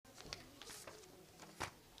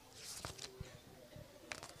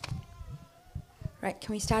Right,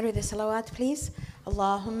 can we start with the salawat, please?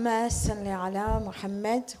 Allahumma salli ala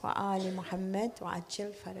Muhammad wa ali Muhammad wa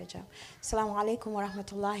ajil faraja. Assalamu alaikum wa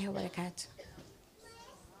rahmatullahi wa barakatuh.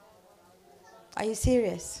 Are you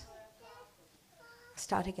serious?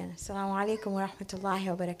 Start again. Assalamu alaikum wa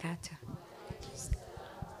rahmatullahi wa barakatuh.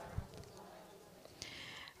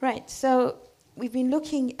 Right, so we've been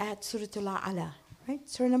looking at Surah Al-A'la, right?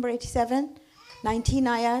 Surah number 87, 19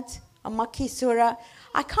 ayat, a Makki surah.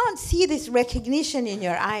 I can't see this recognition in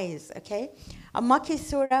your eyes, okay? A Makki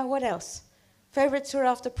surah, what else? Favorite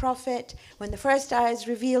surah of the Prophet. When the first ayah is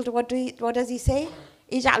revealed, what does he say?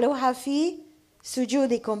 Ij'aluha fi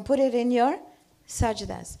sujudikum. Put it in your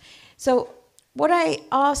sajdas. So what I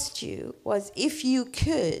asked you was if you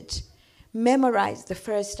could memorize the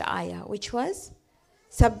first ayah, which was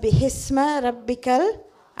Sabbihisma rabbikal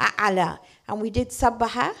a'ala. And we did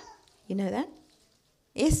sabbaha, you know that?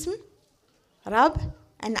 Ism, Rab,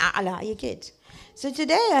 and a'la. You good? So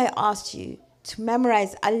today I asked you to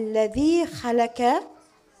memorize Alladhi khalaka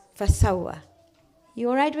fasawwa. You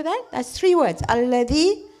all right with that? That's 3 words.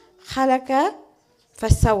 Alladhi khalaka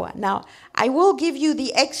fasawwa. Now, I will give you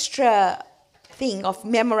the extra thing of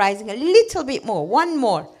memorizing a little bit more. 1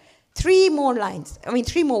 more. 3 more lines.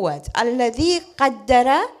 3 more words. Alladhi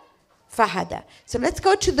qaddara fahada. So let's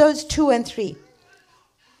go to those 2 and 3.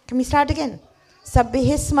 Can we start again?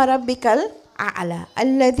 Sabbihisma rabbikal a'la.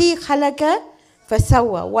 Alladhi khalaqa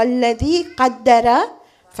fasawwa. Walladhi qaddara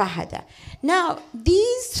fahada. Now,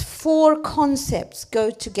 these 4 concepts go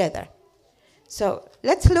together. So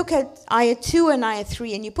let's look at ayah 2 and ayah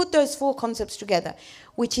 3, and you put those 4 concepts together,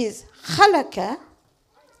 which is khalaqa,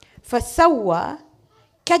 fasawwa,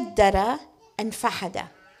 qaddara, and fahada.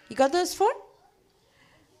 You got those 4?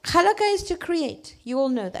 Khalaqa is to create. You all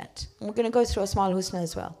know that. And we're going to go through Asma'ul Husna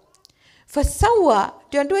as well. Fasawwa,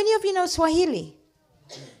 do any of you know Swahili?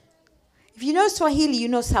 If you know Swahili, you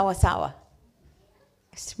know sawa sawa.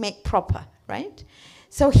 It's to make proper, right?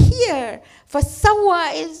 So here,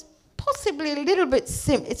 fasawwa is possibly a little bit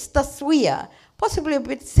it's taswiya, possibly a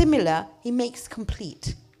bit similar. He makes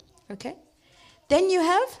complete. Okay? Then you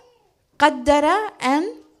have qaddara and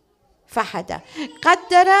fahada.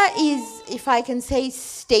 Qaddara is, if I can say,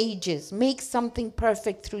 stages. Make something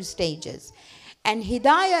perfect through stages. And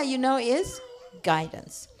hidayah, you know, is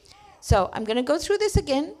guidance. So I'm going to go through this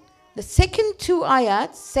again. The second 2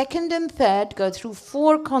 ayats, second and third, go through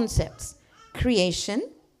 4 concepts. Creation,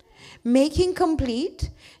 making complete,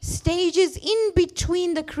 stages in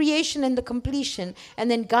between the creation and the completion, and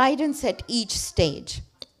then guidance at each stage.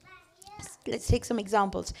 Let's take some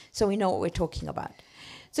examples so we know what we're talking about.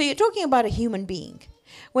 So you're talking about a human being.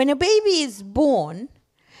 When a baby is born,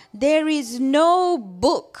 there is no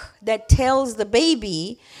book that tells the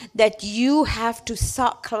baby that you have to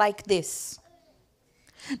suck like this.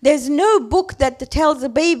 There's no book that tells the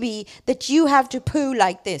baby that you have to poo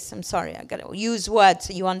like this. I'm sorry, I got to use words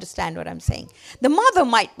so you understand what I'm saying. The mother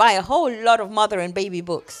might buy a whole lot of mother and baby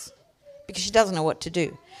books because she doesn't know what to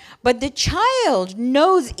do. But the child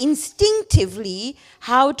knows instinctively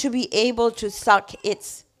how to be able to suck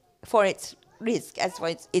for its rizq, as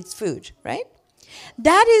for its food, right?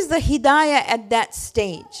 That is the hidayah at that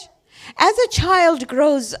stage. As a child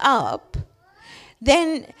grows up,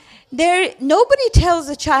 then nobody tells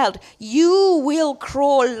a child, you will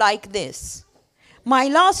crawl like this. My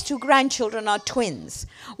last 2 grandchildren are twins.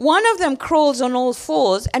 One of them crawls on all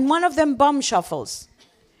 4s and one of them bum shuffles.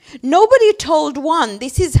 Nobody told one,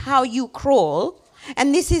 this is how you crawl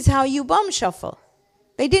and this is how you bum shuffle.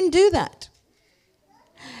 They didn't do that.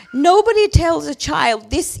 Nobody tells a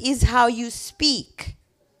child, this is how you speak.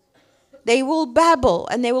 They will babble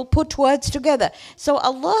and they will put words together. So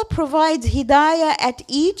Allah provides hidayah at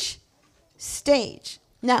each stage.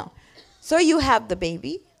 Now, so you have the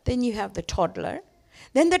baby, then you have the toddler,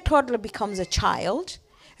 then the toddler becomes a child,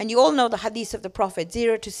 and you all know the hadith of the Prophet,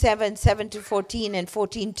 0 to 7, 7 to 14, and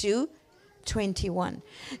 14 to 21.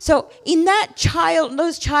 So in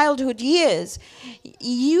those childhood years,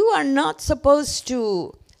 you are not supposed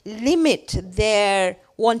to limit their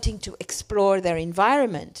wanting to explore their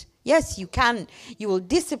environment. Yes, you will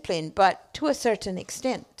discipline, but to a certain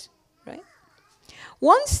extent, right?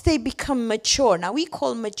 Once they become mature, now we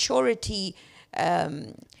call maturity,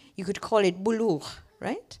 you could call it bulugh,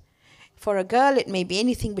 right? For a girl, it may be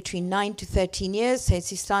anything between 9 to 13 years.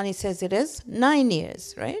 Sistani says it is 9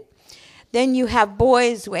 years, right? Then you have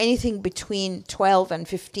boys, anything between 12 and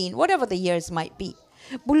 15, whatever the years might be.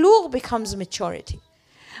 Bulugh becomes maturity.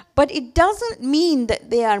 But it doesn't mean that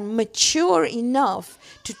they are mature enough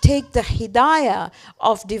to take the hidayah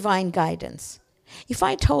of divine guidance. If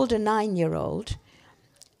I told a 9-year-old,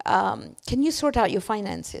 can you sort out your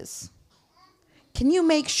finances? can you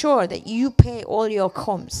make sure that you pay all your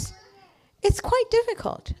khums? It's quite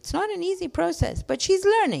difficult. It's not an easy process, but she's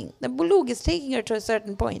learning. The bulugh is taking her to a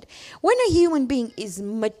certain point. When a human being is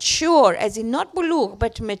mature, as in not bulugh,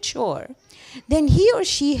 but mature, then he or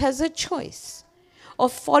she has a choice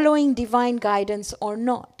of following divine guidance or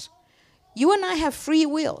not. You and I have free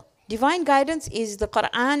will. Divine guidance is the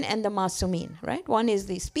Quran and the Masumin, right? One is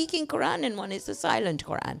the speaking Quran and one is the silent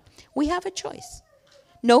Quran. We have a choice.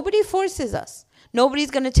 Nobody forces us.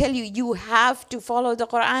 Nobody's going to tell you, you have to follow the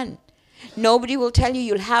Quran. Nobody will tell you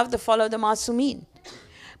you'll have to follow the Masumin.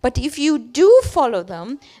 But if you do follow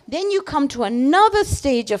them, then you come to another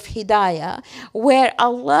stage of hidayah where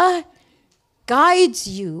Allah guides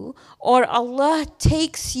you, or Allah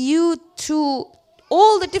takes you to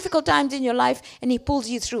all the difficult times in your life and He pulls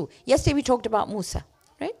you through. Yesterday we talked about Musa,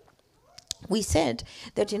 right? We said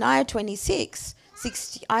that in ayah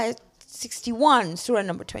ayah 61, surah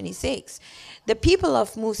number 26, the people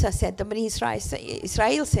of Musa said, the Bani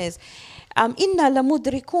Israel says, Inna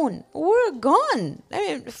lamudrikun. We're gone. I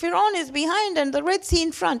mean, Fir'aun is behind and the Red Sea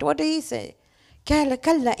in front. What did he say? Kala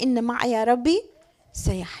kalla inna ma'aya rabbi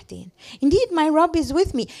sayahdin. Indeed, my Rabb is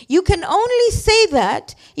with me. You can only say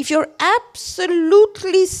that if you're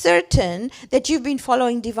absolutely certain that you've been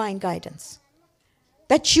following divine guidance.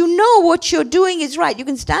 That you know what you're doing is right. You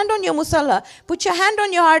can stand on your musalla, put your hand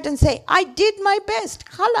on your heart and say, I did my best.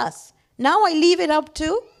 Khalas. Now I leave it up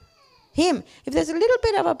to Him. If there's a little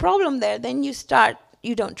bit of a problem there, then you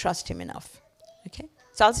don't trust Him enough. Okay?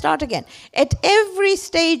 So I'll start again. At every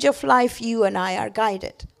stage of life, you and I are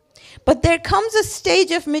guided. But there comes a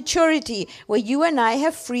stage of maturity where you and I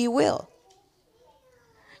have free will.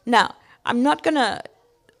 Now, I'm not gonna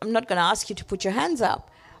ask you to put your hands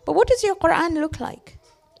up, but what does your Quran look like?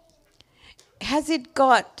 Is it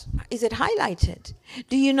highlighted?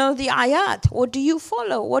 Do you know the ayat? What do you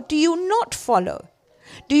follow? What do you not follow?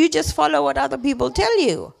 Do you just follow what other people tell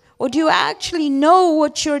you? Or do you actually know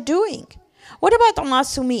what you're doing? What about the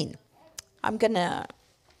Masumin? I'm going to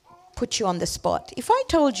put you on the spot. If I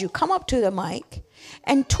told you, come up to the mic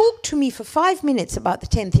and talk to me for 5 minutes about the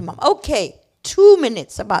 10th Imam. Okay, 2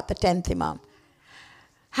 minutes about the 10th Imam.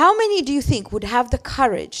 How many do you think would have the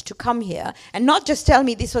courage to come here and not just tell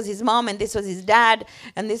me this was his mom and this was his dad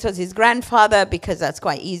and this was his grandfather, because that's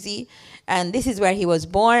quite easy, and this is where he was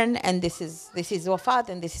born, and this is Wafat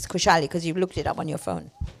and this is Kushali because you've looked it up on your phone?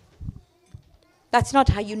 That's not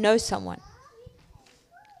how you know someone.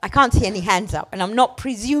 I can't see any hands up, and I'm not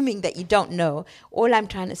presuming that you don't know. All I'm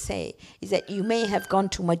trying to say is that you may have gone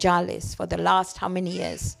to majalis for the last how many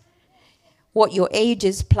years? What your age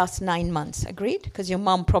is plus 9 months, agreed? Because your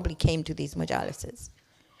mom probably came to these majalises.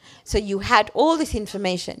 So you had all this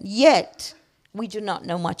information, yet we do not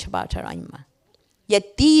know much about our Aimma.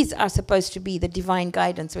 Yet these are supposed to be the divine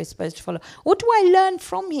guidance we're supposed to follow. What do I learn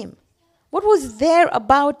from him? What was there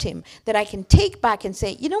about him that I can take back and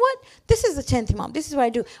say, you know what? This is the 10th Imam. This is what I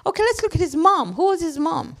do. Okay, let's look at his mom. Who was his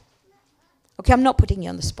mom? Okay, I'm not putting you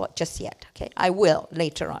on the spot just yet. Okay, I will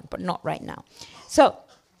later on, but not right now. So,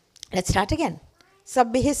 let's start again.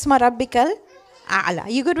 Sabbihisma rabbikal a'la.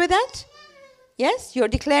 You good with that? Yes? You're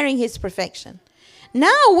declaring His perfection.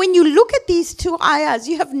 Now, when you look at these two ayahs,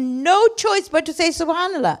 you have no choice but to say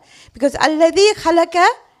Subhanallah. Because alladhi khalaqa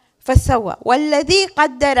fasawa. Walladhi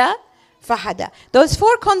qaddara fahada. Those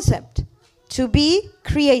four concepts. To be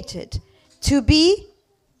created. To be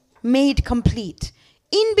made complete.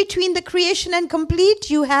 In between the creation and complete,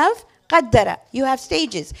 you have qaddara. You have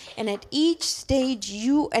stages. And at each stage,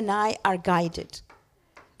 you and I are guided.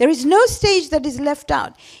 There is no stage that is left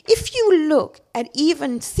out. If you look at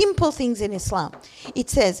even simple things in Islam, it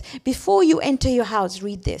says, before you enter your house,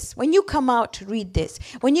 read this. When you come out, read this.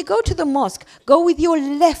 When you go to the mosque, go with your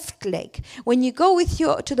left leg. When you go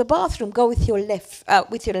to the bathroom, go with your left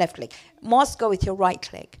leg. Mosque, go with your right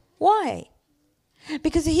leg. Why?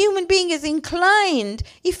 Because a human being is inclined,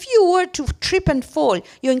 if you were to trip and fall,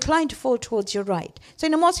 you're inclined to fall towards your right. So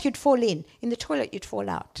in a mosque, you'd fall in. In the toilet, you'd fall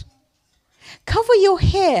out. Cover your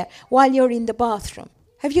hair while you're in the bathroom.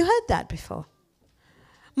 Have you heard that before?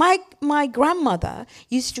 My grandmother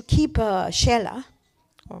used to keep a shella,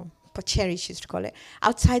 or pacheri she used to call it,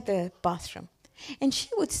 outside the bathroom. And she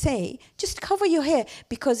would say, just cover your hair,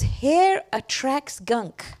 because hair attracts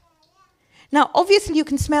gunk. Now, obviously you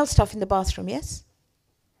can smell stuff in the bathroom, yes?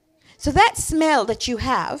 So that smell that you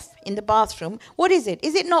have in the bathroom, what is it?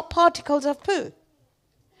 Is it not particles of poo?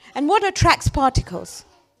 And what attracts particles?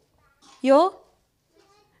 Your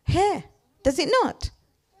hair. Does it not?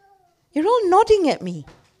 You're all nodding at me.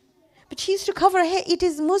 But she used to cover her hair. It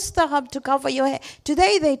is mustahab to cover your hair.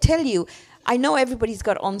 Today they tell you, I know everybody's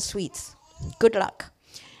got en suites. Good luck.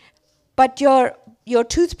 But your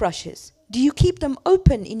toothbrushes, do you keep them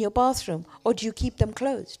open in your bathroom or do you keep them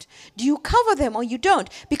closed? Do you cover them or you don't?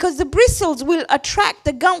 Because the bristles will attract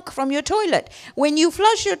the gunk from your toilet. When you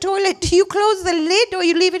flush your toilet, do you close the lid or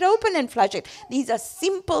you leave it open and flush it? These are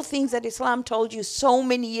simple things that Islam told you so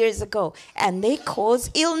many years ago, and they cause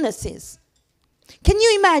illnesses. Can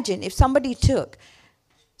you imagine if somebody took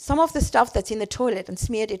some of the stuff that's in the toilet and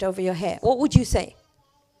smeared it over your hair? What would you say?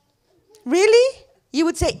 Really? You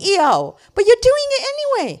would say, ew, but you're doing it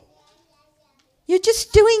anyway. You're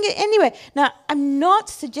just doing it anyway. Now, I'm not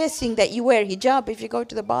suggesting that you wear hijab if you go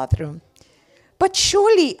to the bathroom. But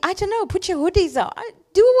surely, I don't know, put your hoodies on.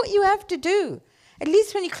 Do what you have to do. At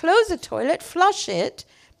least when you close the toilet, flush it.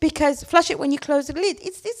 Because flush it when you close the lid.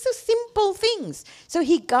 It's so simple things. So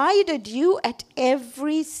he guided you at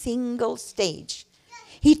every single stage.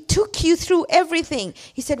 He took you through everything.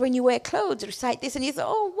 He said, when you wear clothes, recite this. And you thought,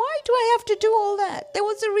 oh, why do I have to do all that? There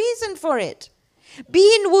was a reason for it.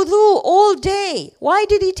 Be in wudu all day. Why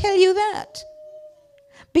did he tell you that?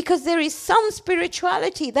 Because there is some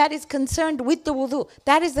spirituality that is concerned with the wudu.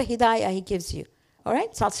 That is the hidayah he gives you. All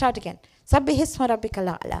right? So I'll start again. سبح اسم ربك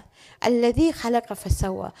الأعلى الذي خلق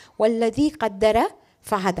فسوى والذي قدر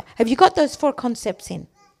فهدى. Have you got those 4 concepts in?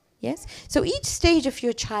 Yes? So each stage of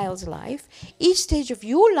your child's life, each stage of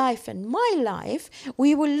your life and my life,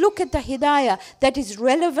 we will look at the hidayah that is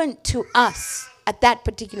relevant to us at that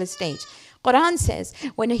particular stage. Quran says,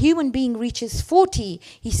 when a human being reaches 40,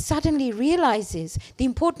 he suddenly realizes the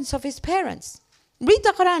importance of his parents. Read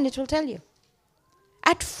the Quran, it will tell you.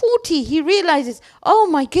 At 40, he realizes, oh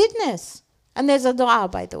my goodness. And there's a dua,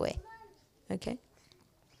 by the way. Okay?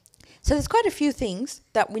 So there's quite a few things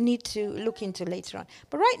that we need to look into later on.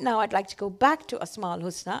 But right now, I'd like to go back to Asma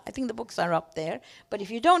al-Husna. I think the books are up there. But if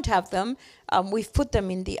you don't have them, we've put them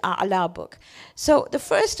in the A'la book. So the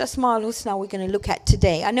first Asma al-Husna we're going to look at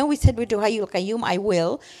today. I know we said we do Hayyul Qayyum, I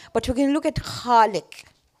will. But we're going to look at Khaliq.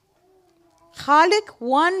 Khaliq,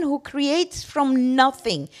 one who creates from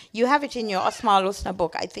nothing. You have it in your Asma al-Husna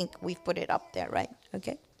book. I think we've put it up there, right?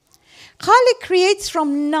 Okay. Khaliq creates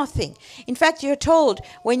from nothing. In fact, you're told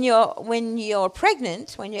when you're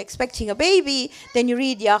pregnant, when you're expecting a baby, then you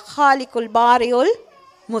read Ya Khaliqul Bari'ul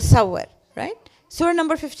Musawwir, right? Surah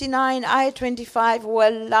number 59, ayah 25,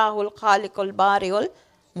 Wallahul Khaliqul Bari'ul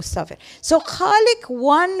Musawwir. So Khaliq,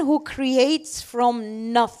 one who creates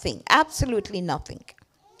from nothing, absolutely nothing.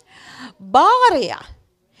 Bari'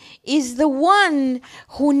 is the one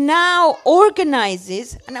who now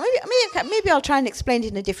organizes, and maybe I'll try and explain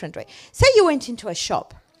it in a different way. Say you went into a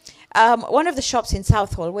shop, one of the shops in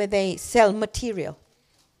Southall where they sell material.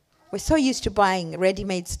 We're so used to buying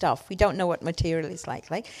ready-made stuff, we don't know what material is like.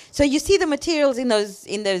 So you see the materials in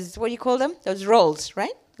those, what do you call them? Those rolls,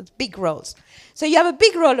 right? Those big rolls. So you have a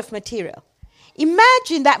big roll of material.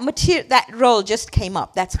 Imagine that roll just came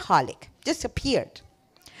up. That's Khaliq, just appeared.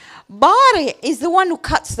 Bari is the one who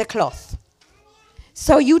cuts the cloth.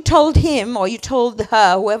 So you told him or you told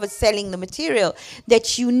her, whoever's selling the material,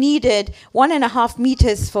 that you needed 1.5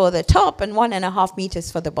 meters for the top and 1.5 meters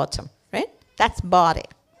for the bottom, right? That's Bari.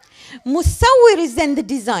 Musawwir is then the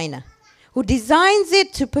designer who designs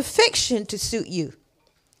it to perfection to suit you.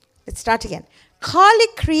 Let's start again.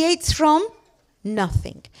 Khaliq creates from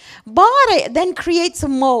nothing. Bari then creates a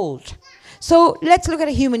mold. So let's look at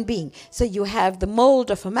a human being. So you have the mold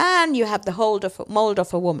of a man, you have the mold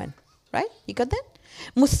of a woman, right? You got that?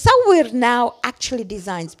 Musawwir now actually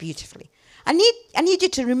designs beautifully. I need you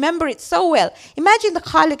to remember it so well. Imagine the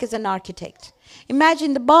Khaliq as an architect.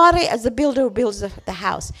 Imagine the Bari as the builder who builds the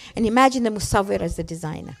house. And imagine the Musawwir as the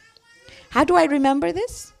designer. How do I remember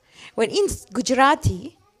this? When in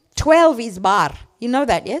Gujarati, 12 is bar. You know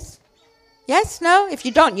that, yes? Yes? No? If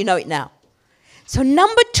you don't, you know it now. So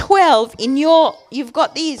number 12 in you've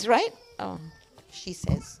got these, right? Oh, she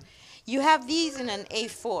says. You have these in an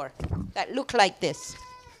A4 that look like this.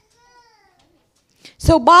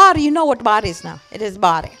 So bar, you know what bar is now. It is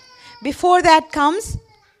bar. Before that comes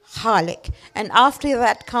Khaliq. And after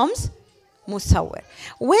that comes Musawwir.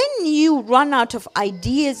 When you run out of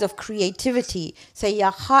ideas of creativity, say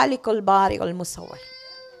Ya Khaliqul Bari'ul Musawwir.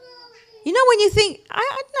 You know when you think,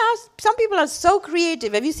 I don't know, some people are so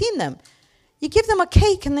creative. Have you seen them? You give them a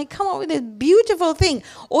cake and they come up with a beautiful thing.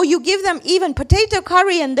 Or you give them even potato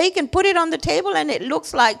curry and they can put it on the table and it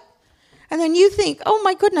looks like, and then you think, oh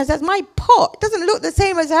my goodness, that's my pot. It doesn't look the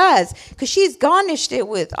same as hers because she's garnished it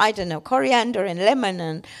with, I don't know, coriander and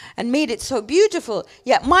lemon and made it so beautiful.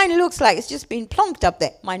 Yet mine looks like it's just been plonked up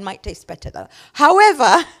there. Mine might taste better though.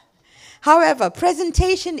 However,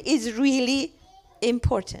 presentation is really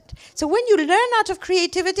important. So when you learn out of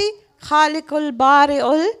creativity, Khaliqul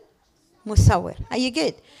Bari'ul Musawwir. Are you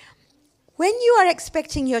good? When you are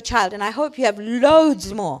expecting your child, and I hope you have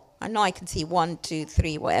loads more. I know I can see 1, 2,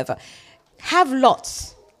 3, whatever. Have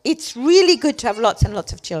lots. It's really good to have lots and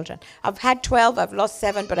lots of children. I've had 12, I've lost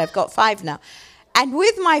 7, but I've got 5 now. And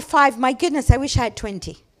with my 5, my goodness, I wish I had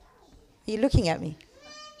 20. Are you looking at me?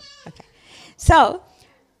 Okay. So,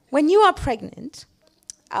 when you are pregnant,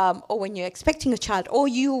 or when you're expecting a child, or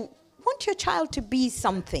you want your child to be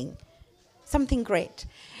something great,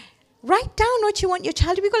 write down what you want your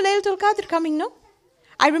child to be. Because Laylatul Qadr coming, no?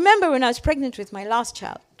 I remember when I was pregnant with my last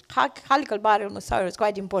child, Khaliq al-Bari al-Musawwir was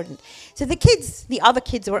quite important. So the other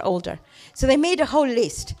kids were older. So they made a whole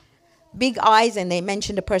list. Big eyes, and they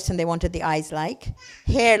mentioned a person they wanted the eyes like.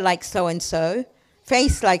 Hair like so-and-so.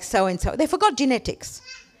 Face like so-and-so. They forgot genetics.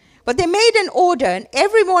 But they made an order, and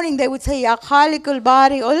every morning they would say, Ya Khaliq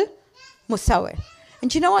al-Bari al-Musawwir.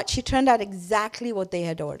 And you know what? She turned out exactly what they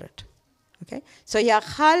had ordered. Okay? So, Ya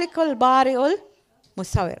Khaliq al-Bari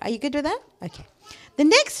al-Musawwir. Are you good with that? Okay. The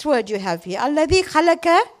next word you have here, Alladhi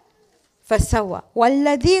khalaqa fasawa.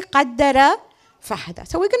 Walladhi qaddara fahada.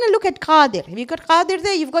 So we're going to look at Qadir. Have you got Qadir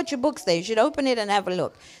there? You've got your books there. You should open it and have a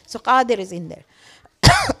look. So Qadir is in there.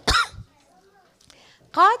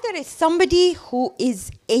 Qadir is somebody who is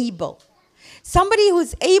able. Somebody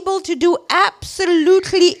who's able to do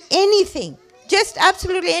absolutely anything. Just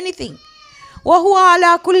absolutely anything. وَهُوَ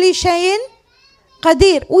عَلَى كُلِّ شَيْءٍ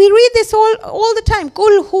Qadir. We read this all the time.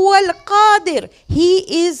 Kul huwal qadir.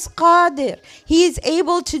 He is qadir. He is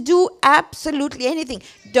able to do absolutely anything.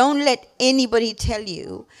 Don't let anybody tell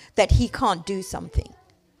you that he can't do something.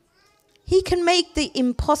 He can make the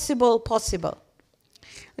impossible possible.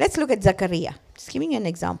 Let's look at Zakaria. Just giving you an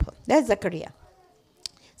example. There's Zakaria.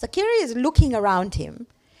 Zakaria is looking around him.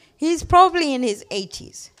 He's probably in his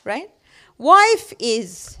 80s, right? Wife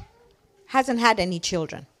hasn't had any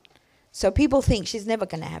children. So people think she's never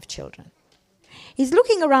going to have children. He's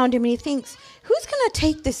looking around him and he thinks, who's going to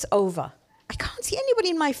take this over? I can't see anybody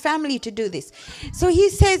in my family to do this. So he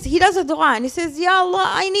says, he does a dua and he says, Ya Allah,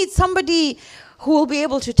 I need somebody who will be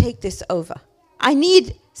able to take this over. I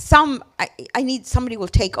need somebody who will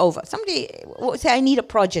take over. Somebody will say, I need a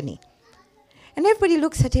progeny. And everybody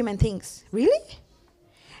looks at him and thinks, really?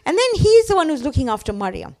 And then he's the one who's looking after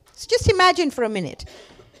Maryam. So just imagine for a minute.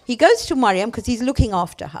 He goes to Maryam because he's looking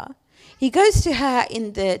after her. He goes to her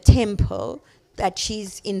in the temple that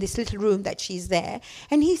she's in, this little room that she's there,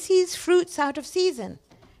 and he sees fruits out of season.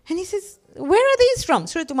 And he says, where are these from?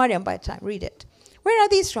 Surah to Maryam by the time, read it. Where are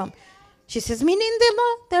these from? She says, Min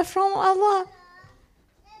indillah, they're from Allah.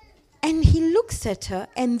 And he looks at her,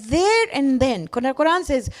 and there and then, Quran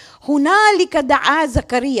says, Hunalika da'a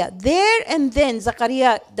Zakaria. There and then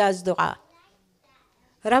Zakaria does dua.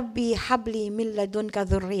 Rabbi habli min ladunka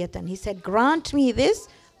dhurriyatan. He said, grant me this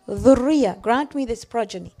dhurriya, grant me this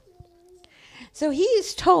progeny. So he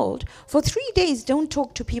is told, for 3 days, don't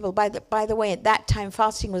talk to people. By the way, at that time,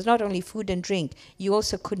 fasting was not only food and drink. You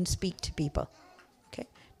also couldn't speak to people. Okay,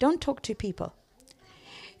 don't talk to people.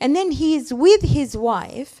 And then he is with his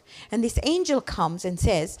wife, and this angel comes and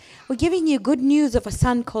says, we're giving you good news of a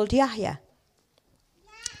son called Yahya.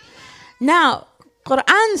 Now,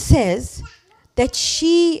 Quran says that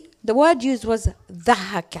the word used was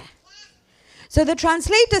dhahaka. So the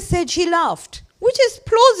translator said she laughed, which is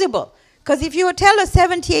plausible. Because if you tell a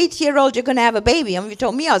 78-year-old you're going to have a baby, and you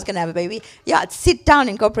told me I was going to have a baby, yeah, I'd sit down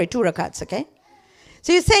and go pray 2 rakats, okay?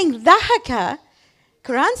 So you're saying dhahaka.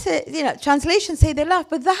 Quran says, translations say they laugh,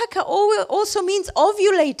 but dhahaka also means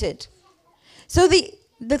ovulated. So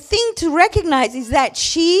the thing to recognize is that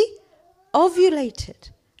she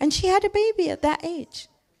ovulated, and she had a baby at that age.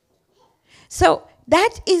 So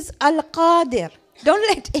that is al-qadir. Don't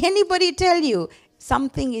let anybody tell you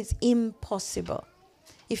something is impossible.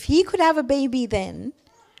 If he could have a baby then,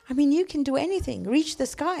 you can do anything, reach the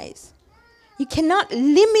skies. You cannot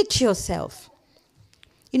limit yourself.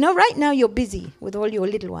 Right now you're busy with all your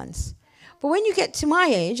little ones. But when you get to my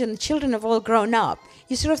age and the children have all grown up,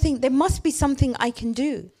 you sort of think there must be something I can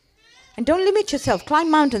do. And don't limit yourself.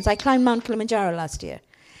 Climb mountains. I climbed Mount Kilimanjaro last year.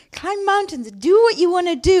 Climb mountains. Do what you want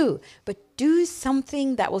to do. But do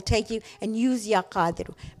something that will take you, and use Ya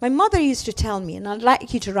Qadiru. My mother used to tell me, and I'd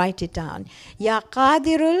like you to write it down. Ya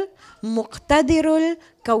Qadirul Muqtadirul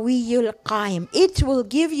Kawiyul Qaim. It will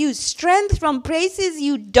give you strength from places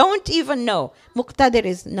you don't even know. Muqtadir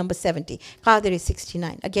is number 70. Qadir is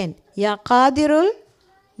 69. Again, Ya Qadirul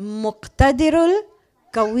Muqtadirul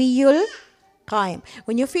Kawiyul Qaim.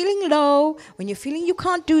 When you're feeling low, when you're feeling you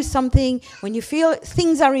can't do something, when you feel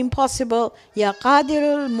things are impossible, Ya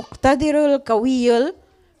Qadirul Muqtadirul Kawiyul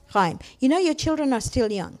Qaim. Your children are still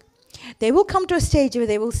young. They will come to a stage where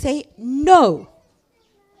they will say no.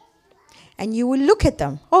 And you will look at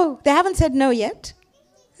them. Oh, they haven't said no yet?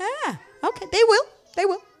 Ah, okay, they will. They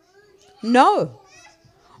will. No.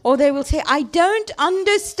 Or they will say, I don't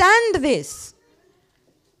understand this.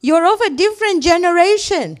 You're of a different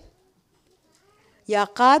generation. Ya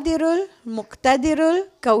qadirul, muqtadirul,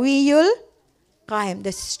 kawiyul, qaim.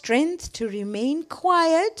 The strength to remain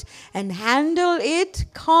quiet and handle it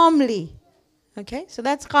calmly. Okay, so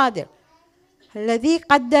that's qadir. Alladhi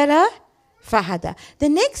qaddara fahada. The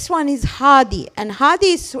next one is hadi. And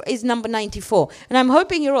hadi is number 94. And I'm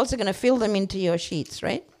hoping you're also going to fill them into your sheets,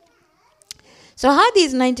 right? So Hadi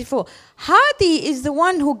is 94. Hadi is the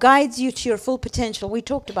one who guides you to your full potential. We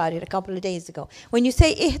talked about it a couple of days ago. When you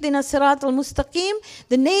say Ihdina Sirat al-Mustaqim,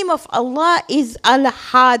 the name of Allah is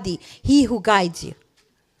Al-Hadi, He who guides you.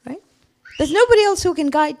 Right? There's nobody else who can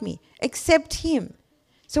guide me except Him.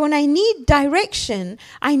 So when I need direction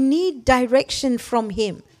from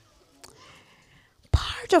Him.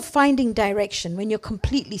 Part of finding direction when you're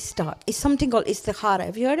completely stuck is something called istikhara.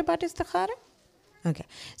 Have you heard about istikhara? Okay.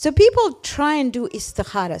 So people try and do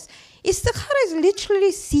istikharas. Istikhara is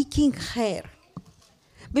literally seeking khair.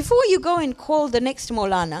 Before you go and call the next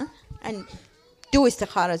Maulana, and do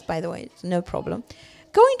istikharas, by the way, it's no problem,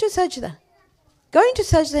 go into sajda. Go into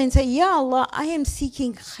sajda and say, Ya Allah, I am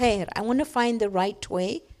seeking khair. I want to find the right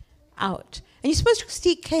way out. And you're supposed to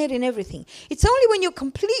seek khair in everything. It's only when you're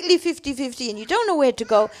completely 50-50 and you don't know where to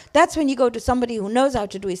go, that's when you go to somebody who knows how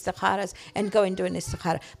to do istikharas and go and do an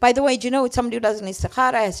istikhara. By the way, do you know somebody who does an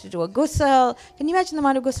istikhara has to do a ghusl? Can you imagine the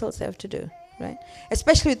amount of ghusls they have to do? Right?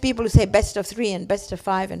 Especially with people who say best of 3 and best of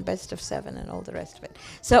 5 and best of 7 and all the rest of it.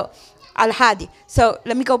 So, Al-Hadi. So,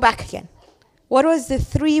 let me go back again. What was the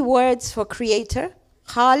 3 words for creator?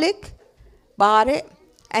 Khaliq, Bari,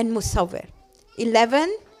 and Musawwir.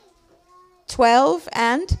 11, 12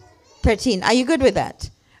 and 13. Are you good with that?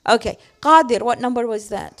 Okay. Qadir, what number was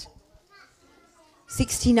that?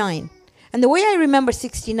 69. And the way I remember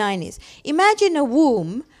 69 is, imagine a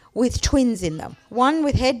womb with twins in them. One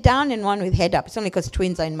with head down and one with head up. It's only because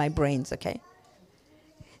twins are in my brains, okay?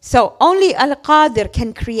 So only Al-Qadir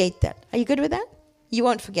can create that. Are you good with that? You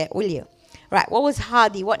won't forget, will you? Right. What was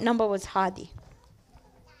Hadi? What number was Hadi?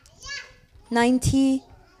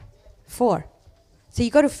 94. So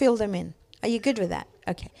you got to fill them in. Are you good with that?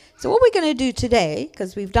 Okay. So what we're going to do today,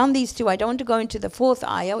 because we've done these 2, I don't want to go into the 4th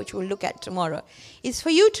ayah, which we'll look at tomorrow, is for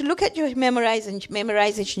you to look at your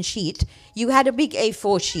memorization sheet. You had a big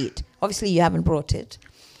A4 sheet. Obviously, you haven't brought it.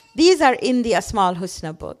 These are in the Asma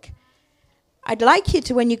al-Husna book. I'd like you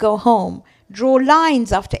to, when you go home, draw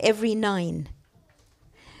lines after every 9.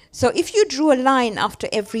 So if you drew a line after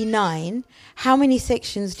every 9, how many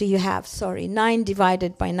sections do you have? Sorry, 9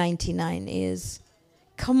 divided by 99 is,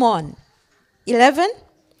 come on, 11?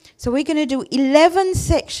 So we're going to do 11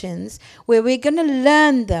 sections where we're going to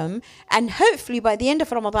learn them, and hopefully by the end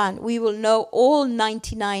of Ramadan, we will know all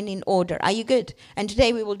 99 in order. Are you good? And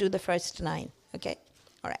today we will do the first 9, okay?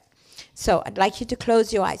 All right. So I'd like you to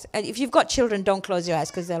close your eyes. And if you've got children, don't close your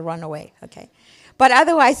eyes because they'll run away, okay? But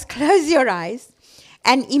otherwise, close your eyes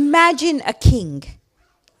and imagine a king.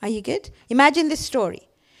 Are you good? Imagine this story.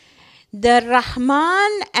 The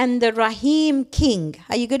Rahman and the Rahim king.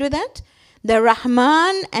 Are you good with that? The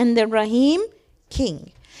Rahman and the Rahim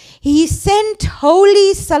king. He sent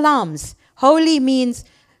holy salams. Holy means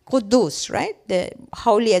Quddus, right? The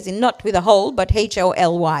holy as in not with a hole, but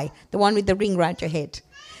H-O-L-Y. The one with the ring around your head.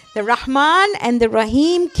 The Rahman and the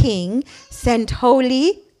Rahim king sent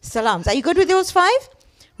holy salams. Are you good with those 5?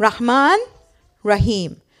 Rahman,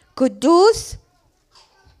 Rahim. Quddus,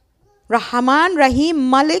 Rahman, Rahim,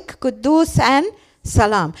 Malik, Quddus, and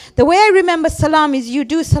Salam. The way I remember Salam is you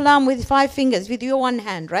do Salam with 5 fingers, with your one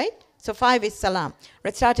hand, right? So 5 is Salam.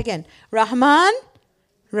 Let's start again. Rahman,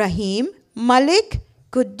 Rahim, Malik,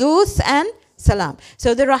 Quddus, and Salam.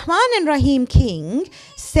 So the Rahman and Rahim king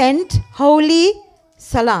sent holy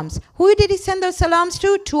salams. Who did he send those salams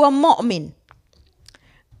to? To a mu'min.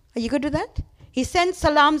 Are you good with that? He sent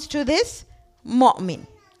salams to this mu'min.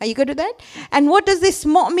 Are you good with that? And what does this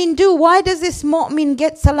mu'min do? Why does this mu'min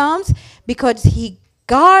get salams? Because he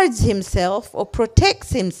guards himself or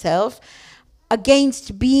protects himself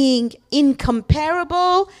against being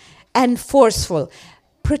incomparable and forceful.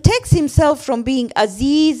 Protects himself from being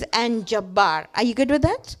Aziz and Jabbar. Are you good with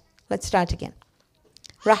that? Let's start again.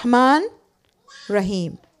 Rahman,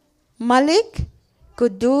 Rahim, Malik,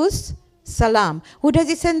 Quddus, Salam. Who does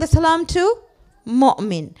he send the salam to?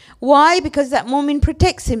 Mu'min. Why? Because that mu'min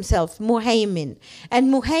protects himself, Muhaymin.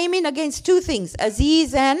 And Muhaymin against 2 things,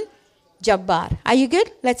 Aziz and Jabbar. Are you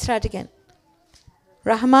good? Let's start again.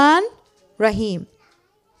 Rahman, Rahim,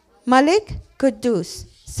 Malik, Quddus,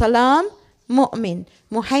 Salam, Mu'min,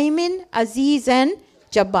 Muhaymin, Aziz, and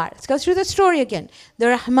Jabbar. Let's go through the story again. The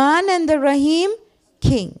Rahman and the Rahim,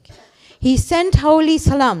 king. He sent holy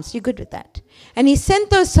salams. You good with that? And he sent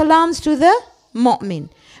those salams to the Mu'min.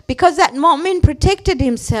 Because that Mu'min protected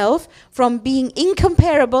himself from being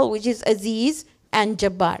incomparable, which is Aziz and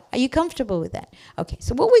Jabbar. Are you comfortable with that? Okay,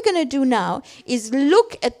 so what we're going to do now is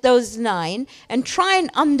look at those 9 and try and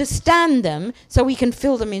understand them so we can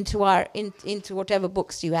fill them into into whatever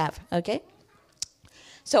books you have, okay?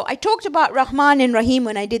 So I talked about Rahman and Rahim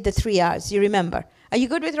when I did the 3 R's, you remember. Are you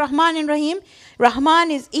good with Rahman and Rahim?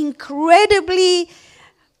 Rahman is incredibly,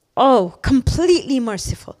 completely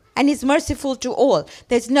merciful. And is merciful to all.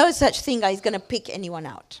 There's no such thing as going to pick anyone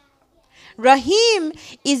out. Rahim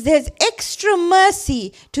is there's extra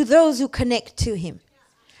mercy to those who connect to him.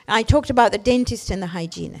 And I talked about the dentist and the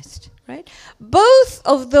hygienist, right? Both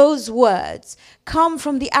of those words come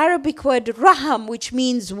from the Arabic word raham, which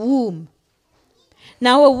means womb.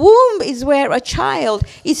 Now, a womb is where a child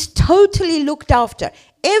is totally looked after.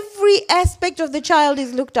 Every aspect of the child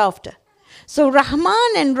is looked after. So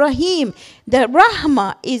Rahman and Rahim, the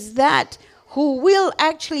Rahma is that who will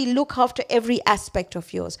actually look after every aspect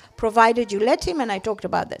of yours, provided you let him, and I talked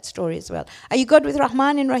about that story as well. Are you good with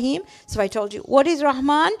Rahman and Rahim? So I told you, what is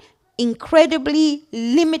Rahman? Incredibly,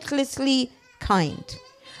 limitlessly kind.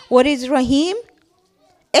 What is Rahim?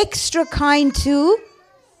 Extra kind to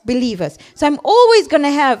believers. So I'm always going to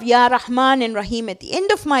have Ya Rahman and Rahim at the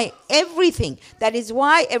end of my everything. That is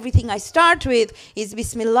why everything I start with is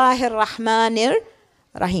Bismillahir Rahmanir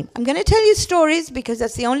Rahim. I'm going to tell you stories because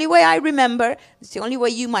that's the only way I remember. It's the only way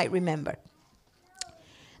you might remember.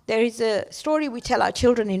 There is a story we tell our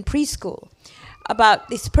children in preschool about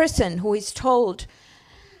this person who is told,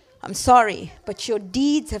 I'm sorry, but your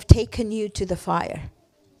deeds have taken you to the fire.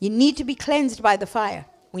 You need to be cleansed by the fire.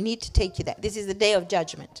 We need to take you there. This is the day of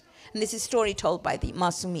judgment. And this is a story told by the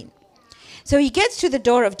Masumin. So he gets to the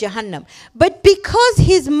door of Jahannam. But because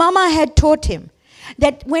his mama had taught him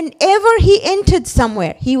that whenever he entered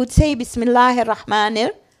somewhere, he would say Bismillahir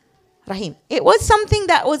Rahmanir Rahim. It was something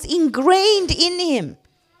that was ingrained in him.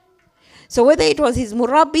 So whether it was his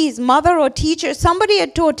murabbi, his mother or teacher, somebody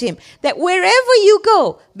had taught him that wherever you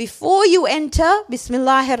go, before you enter,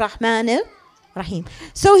 Bismillahir Rahmanir Rahim.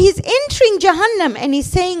 So he's entering Jahannam and he's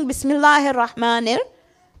saying Bismillahir Rahmanir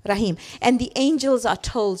Rahim. And the angels are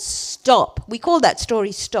told, stop. We call that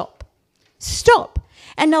story stop. Stop.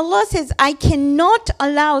 And Allah says, I cannot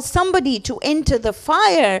allow somebody to enter the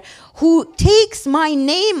fire who takes my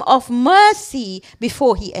name of mercy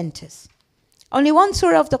before he enters. Only one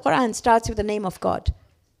surah of the Quran starts with the name of God.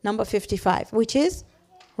 Number 55, which is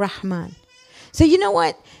Rahman. So you know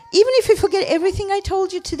what? Even if you forget everything I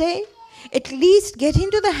told you today, at least get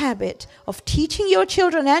into the habit of teaching your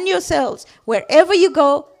children and yourselves, wherever you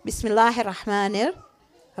go, Bismillahir Rahmanir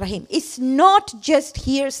Rahim. It's not just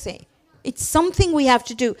hearsay. It's something we have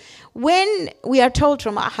to do. When we are told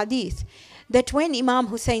from a hadith that when Imam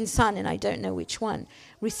Hussein's son, and I don't know which one,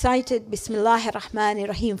 recited Bismillahir Rahmanir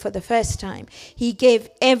Rahim for the first time, he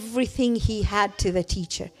gave everything he had to the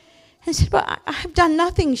teacher. And said, but I have done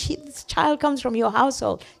nothing. This child comes from your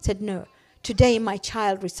household. Said, no. Today my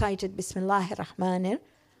child recited Bismillahir Rahmanir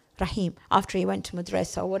Rahim after he went to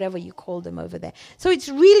madrasa or whatever you call them over there. So it's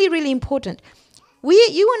really, really important.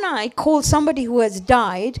 You and I call somebody who has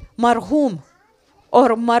died marhum or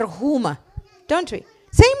marhuma, don't we?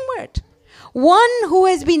 Same word. One who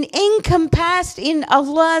has been encompassed in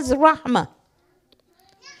Allah's rahmah.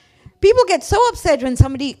 People get so upset when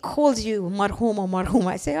somebody calls you marhum or marhuma.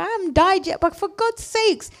 I say, I haven't died yet, but for God's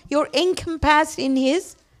sakes, you're encompassed in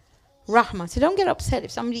His rahmah. So don't get upset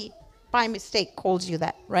if somebody by mistake calls you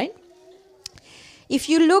that, right? If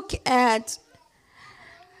you look at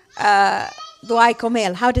Dua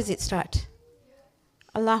Komel, how does it start?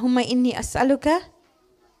 Allahumma inni as'aluka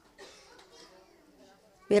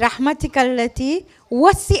bi rahmatika allati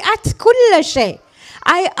wasi'at kulla shay.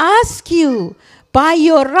 I ask you by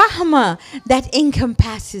your rahmah that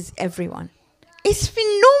encompasses everyone. It's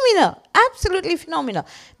phenomenal, absolutely phenomenal.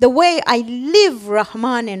 The way I live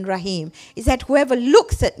Rahman and Rahim is that whoever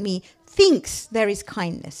looks at me thinks there is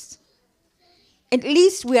kindness. At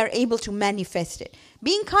least we are able to manifest it.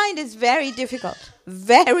 Being kind is very difficult.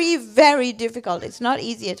 Very, very difficult. It's not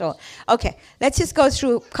easy at all. Okay, let's just go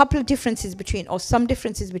through a couple of differences between, or some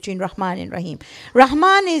differences between Rahman and Rahim.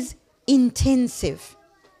 Rahman is intensive.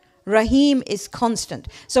 Rahim is constant.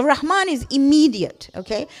 So Rahman is immediate,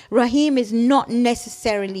 okay? Rahim is not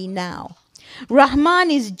necessarily now.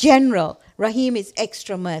 Rahman is general. Rahim is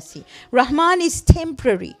extra mercy. Rahman is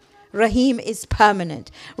temporary. Rahim is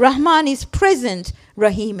permanent. Rahman is present.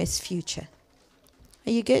 Rahim is future.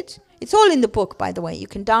 Are you good? It's all in the book, by the way. You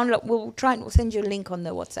can download. We'll send you a link on the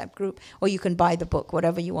WhatsApp group, or you can buy the book,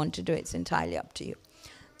 whatever you want to do. It's entirely up to you.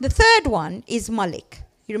 The third one is Malik.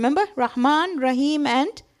 You remember? Rahman, Rahim,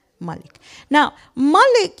 and Malik. Now,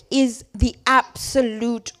 Malik is the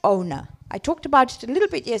absolute owner. I talked about it a little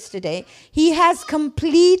bit yesterday. He has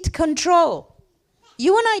complete control.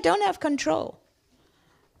 You and I don't have control.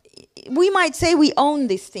 We might say we own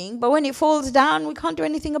this thing, but when it falls down, we can't do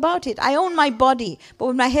anything about it. I own my body, but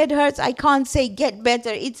when my head hurts, I can't say get better.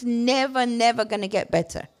 It's never, never going to get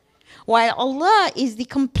better. While Allah is the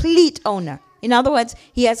complete owner. In other words,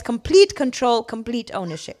 He has complete control, complete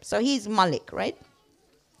ownership. So He's Malik, right?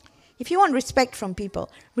 If you want respect from people,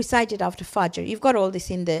 recite it after Fajr. You've got all this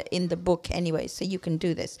in the book anyway, so you can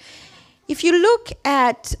do this. If you look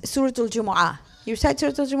at Surah Al-Jumu'ah, you recite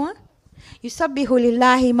Surah Al-Jumu'ah? يُسَبِّحُ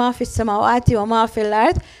لِلَّهِ مَا فِي السَّمَاوَاتِ وَمَا فِي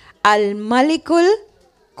الْأَرْضِ الْمَلِكُ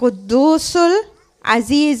الْقُدُّوسُ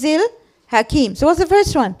الْعَزِيزُ الْحَكِيمُ. So what's the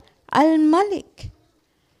first one? Al-Malik.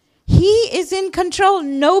 He is in control,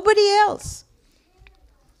 nobody else.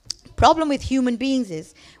 Problem with human beings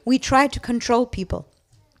is we try to control people.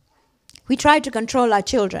 We try to control our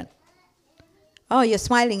children. Oh, you're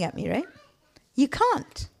smiling at me, right? You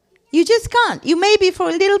can't. You just can't. You may be for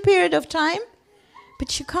a little period of time,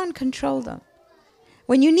 but you can't control them.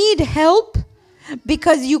 When you need help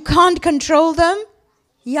because you can't control them,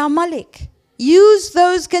 Ya Malik, use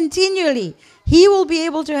those continually. He will be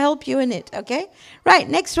able to help you in it, okay? Right,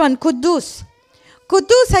 next one, Quddus.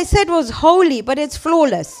 Quddus, I said, was holy, but it's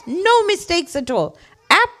flawless. No mistakes at all.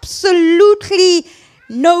 Absolutely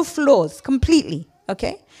no flaws, completely,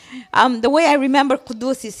 okay? The way I remember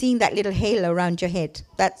Quddus is seeing that little halo around your head.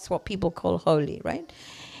 That's what people call holy, right?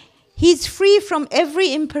 He's free from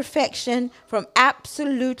every imperfection, from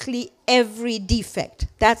absolutely every defect.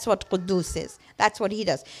 That's what Quddus is. That's what He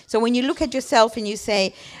does. So when you look at yourself and you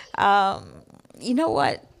say, you know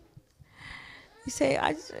what? You say,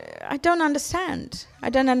 I don't understand. I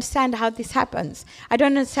don't understand how this happens. I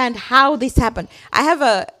don't understand how this happened. I have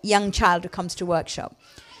a young child who comes to workshop.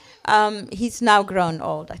 He's now grown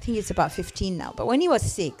old. I think he's about 15 now. But when he was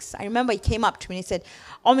 6, I remember he came up to me and he said,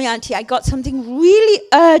 "Oh, my auntie, I got something really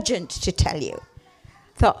urgent to tell you."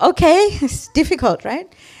 So, okay, it's difficult,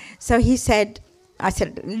 right? So he said, I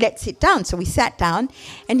said, "Let's sit down." So we sat down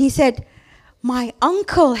and he said, "My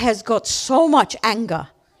uncle has got so much anger."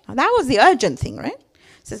 Now, that was the urgent thing, right?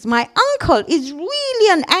 He says, "My uncle is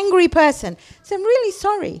really an angry person." I said, "I'm really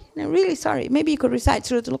sorry. I'm really sorry. Maybe you could recite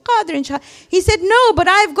Surah Al-Qadr, inshallah." He said, "No, but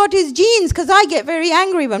I've got his genes because I get very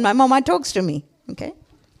angry when my mama talks to me." Okay?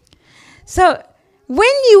 So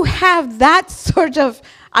when you have that sort of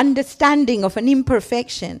understanding of an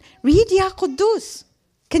imperfection, read Ya Quddus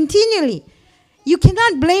continually. You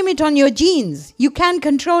cannot blame it on your genes. You can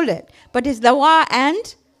control it. But it's dua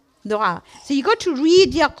and dua. So you got to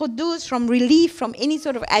read Ya Quddus from relief from any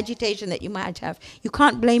sort of agitation that you might have. You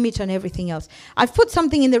can't blame it on everything else. I've put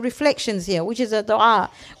something in the reflections here, which is a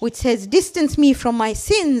dua, which says, "Distance me from my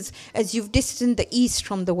sins as you've distanced the east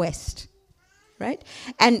from the west." Right?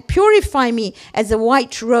 And purify me as a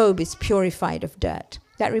white robe is purified of dirt.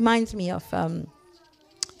 That reminds me of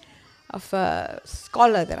a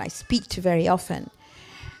scholar that I speak to very often.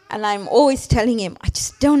 And I'm always telling him, I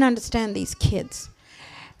just don't understand these kids.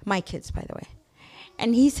 My kids, by the way.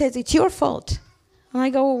 And he says, "It's your fault." And I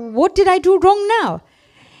go, "What did I do wrong now?"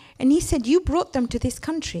 And he said, "You brought them to this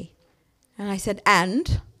country." And I said,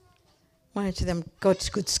 "And?" Wanted them to go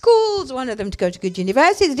to good schools, wanted them to go to good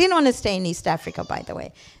universities, didn't want to stay in East Africa, by the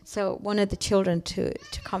way. So wanted the children to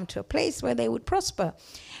come to a place where they would prosper.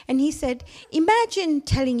 And he said, imagine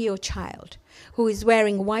telling your child who is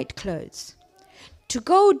wearing white clothes to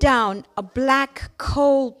go down a black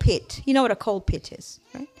coal pit. You know what a coal pit is,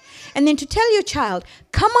 right? And then to tell your child,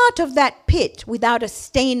 come out of that pit without a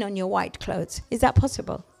stain on your white clothes. Is that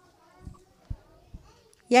possible?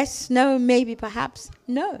 Yes, no, maybe, perhaps?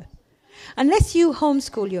 No. Unless you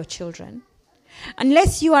homeschool your children,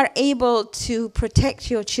 unless you are able to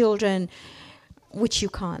protect your children, which you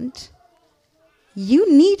can't,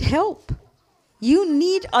 you need help. You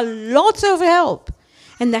need a lot of help.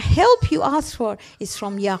 And the help you ask for is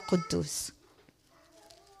from Ya Quddus.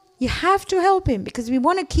 You have to help him because we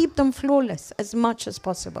want to keep them flawless as much as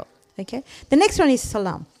possible. Okay? The next one is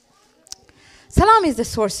salam. Salam is the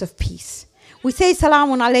source of peace. We say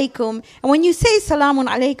salamun alaikum, and when you say salamun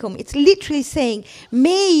alaikum, it's literally saying,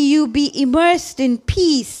 may you be immersed in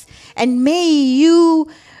peace, and may you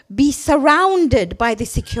be surrounded by the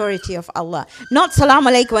security of Allah. Not salam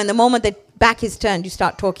alaikum, and the moment the back is turned, you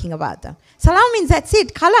start talking about them. Salam means that's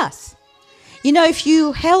it, khalas. You know, if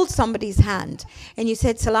you held somebody's hand and you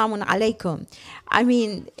said Salamun Alaikum, I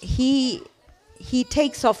mean, he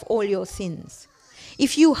takes off all your sins.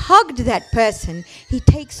 If you hugged that person, he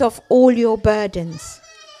takes off all your burdens.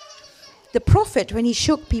 The Prophet, when he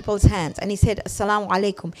shook people's hands and he said Assalamu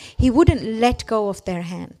alaikum, he wouldn't let go of their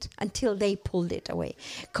hand until they pulled it away.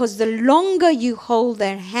 Because the longer you hold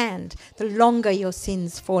their hand, the longer your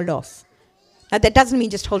sins fall off. Now that doesn't mean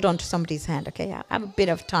just hold on to somebody's hand, okay? I have a bit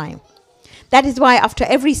of time. That is why after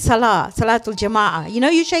every Salatul Jama'ah,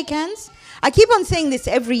 you shake hands? I keep on saying this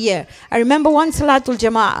every year. I remember one Salatul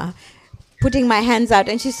Jama'ah, putting my hands out,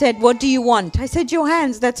 and she said, what do you want? I said, your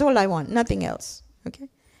hands, that's all I want, nothing else, okay?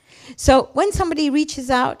 So when somebody reaches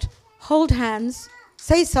out, hold hands,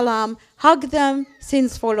 say salam, hug them,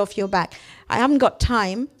 sins fall off your back. I haven't got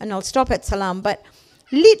time, and I'll stop at salam, but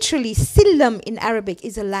literally, sillam in Arabic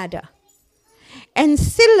is a ladder. And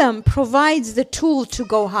sillam provides the tool to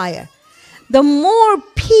go higher. The more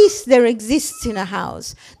peace there exists in a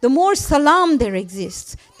house, the more salam there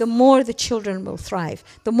exists, the more the children will thrive,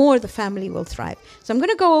 the more the family will thrive. So I'm going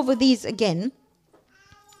to go over these again.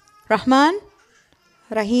 Rahman,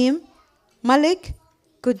 Rahim, Malik,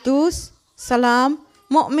 Quddus, Salam,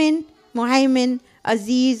 Mu'min, Muhaymin,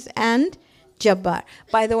 Aziz, and Jabbar.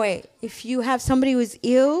 By the way, if you have somebody who is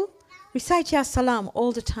ill, recite Ya Salam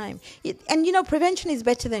all the time. And prevention is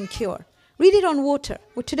better than cure. Read it on water.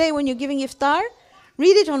 Today when you're giving iftar,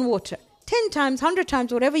 read it on water. 10 times, 100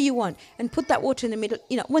 times, whatever you want. And put that water in the middle.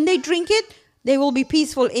 When they drink it, they will be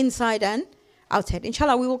peaceful inside and outside.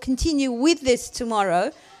 Inshallah, we will continue with this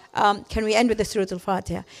tomorrow. Can we end with the Surah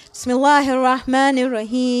Al-Fatiha? Bismillahir Rahmanir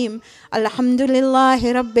Rahim.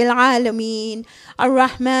 Alhamdulillahi Rabbil Alameen.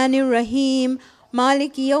 Ar-Rahmanir Rahim.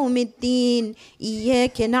 مالك يوم الدين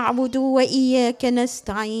إياك نعبد وإياك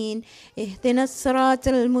نستعين اهدنا الصراط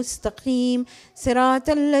المستقيم صراط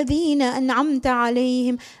الذين أنعمت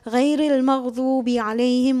عليهم غير المغضوب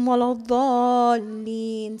عليهم ولا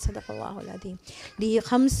الضالين صدق الله العظيم لي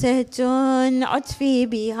خمسة أطفي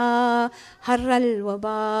بها حر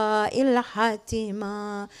الوباء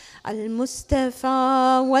الحاتمة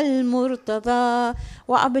المصطفى والمرتضى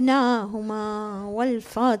وأبناهما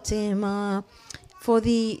والفاطمة. For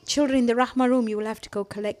the children in the Rahma room, you will have to go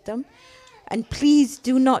collect them. And please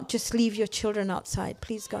do not just leave your children outside.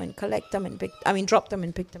 Please go and collect them and drop them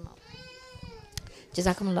and pick them up.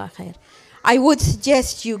 Jazakumullah khair. I would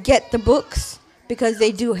suggest you get the books because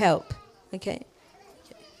they do help. Okay?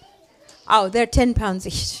 Oh, they're £10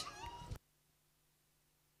 each.